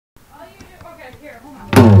She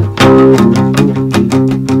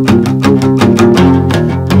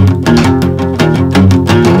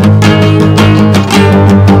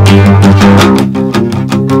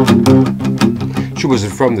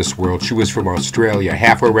wasn't from this world. She was from Australia.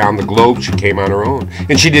 Halfway around the globe she came on her own.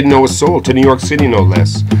 And she didn't know a soul, to New York City no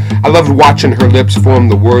less. I loved watching her lips form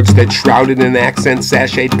the words that shrouded in accent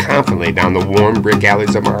sashayed confidently down the warm brick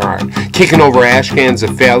alleys of my heart, kicking over ashcans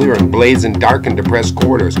of failure and blazing dark and depressed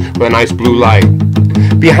quarters with a nice blue light.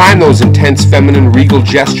 Behind those intense feminine regal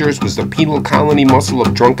gestures was the penal colony muscle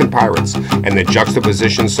of drunken pirates, and the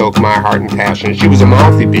juxtaposition soaked my heart and passion. She was a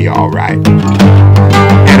Mouthy B, all right.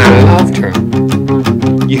 And I loved her.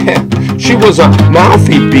 Yeah, she was a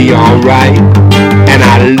Mouthy B, all right, and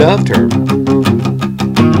I loved her.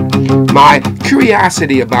 My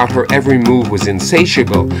curiosity about her every move was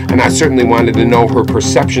insatiable, and I certainly wanted to know her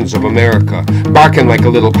perceptions of America. Barking like a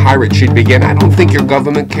little pirate, she'd begin, "I don't think your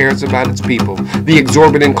government cares about its people. The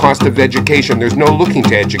exorbitant cost of education, there's no looking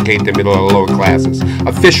to educate the middle or lower classes.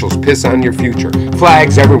 Officials piss on your future.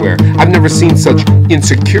 Flags everywhere. I've never seen such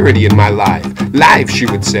insecurity in my life. Life," she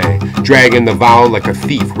would say, dragging the vowel like a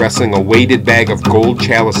thief, wrestling a weighted bag of gold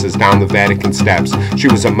chalices down the Vatican steps. She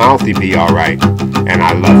was a Mouthy B, all right, and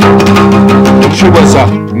I loved her. She was a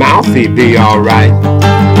Mouthy B, all right,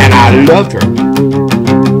 and I loved her.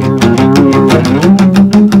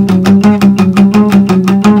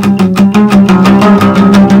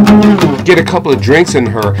 Get a couple of drinks in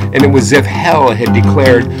her, and it was as if hell had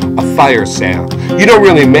declared a fire sale. You don't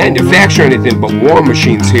really manufacture anything but war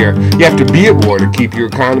machines here. You have to be at war to keep your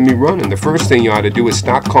economy running. The first thing you ought to do is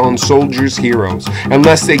stop calling soldiers heroes.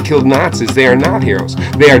 Unless they killed Nazis, they are not heroes.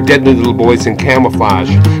 They are deadly little boys in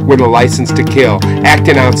camouflage with a license to kill,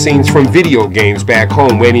 acting out scenes from video games back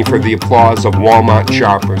home, waiting for the applause of Walmart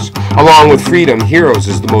shoppers. Along with freedom, heroes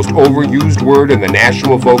is the most overused word in the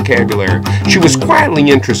national vocabulary. She was quietly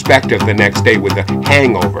introspective the next day with a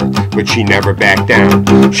hangover, but she never backed down.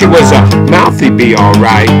 She was a Mouthy B, all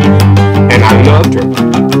right, and I loved her.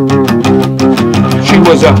 She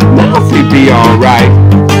was a Mouthy B, all right,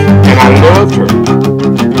 and I loved her.